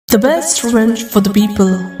The best revenge for the people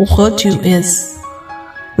who hurt you is.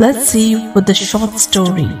 Let's see with the short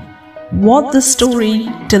story. What the story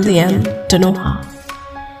till the end to know how.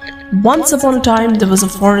 Once upon a time there was a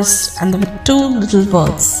forest and there were two little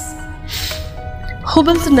birds who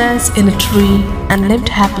built a nest in a tree and lived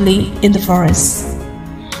happily in the forest.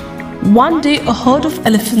 One day a herd of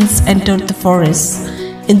elephants entered the forest.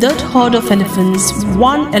 In that herd of elephants,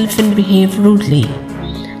 one elephant behaved rudely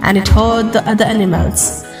and it hurt the other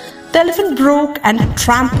animals. The elephant broke and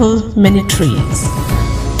trampled many trees.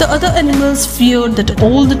 The other animals feared that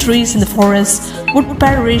all the trees in the forest would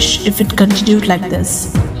perish if it continued like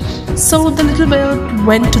this. So the little bird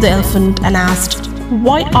went to the elephant and asked,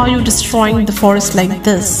 "Why are you destroying the forest like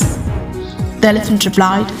this?" The elephant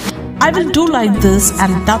replied, "I will do like this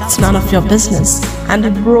and that's none of your business," and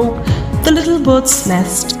it broke the little bird's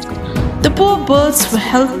nest. The poor birds were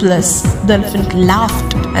helpless. The elephant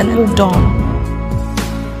laughed and moved on.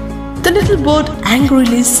 The little bird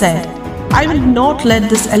angrily said, "I will not let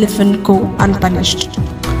this elephant go unpunished."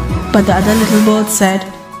 But the other little bird said,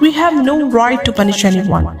 "We have no right to punish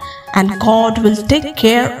anyone, and God will take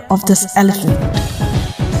care of this elephant."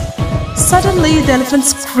 Suddenly, the elephant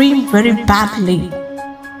screamed very badly.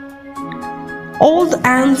 All the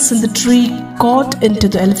ants in the tree got into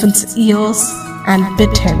the elephant's ears and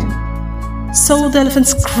bit him. So the elephant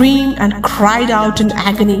screamed and cried out in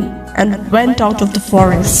agony and went out of the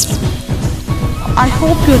forest. I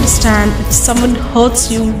hope you understand, if someone hurts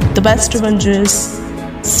you, the best revenge is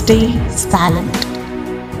stay silent.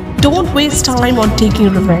 Don't waste time on taking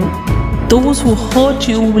revenge. Those who hurt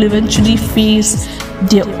you will eventually face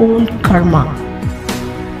their own karma.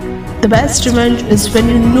 The best revenge is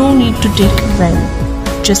when you no need to take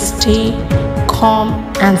revenge. Just stay calm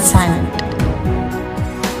and silent.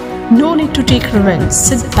 No need to take revenge.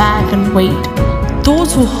 Sit back and wait.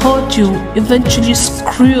 Those who hurt you eventually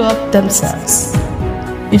screw up themselves.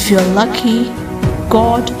 If you are lucky,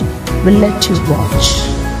 God will let you watch.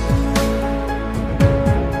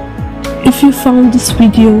 If you found this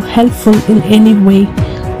video helpful in any way,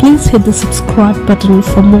 please hit the subscribe button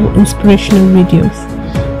for more inspirational videos.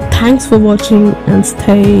 Thanks for watching and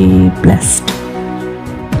stay blessed.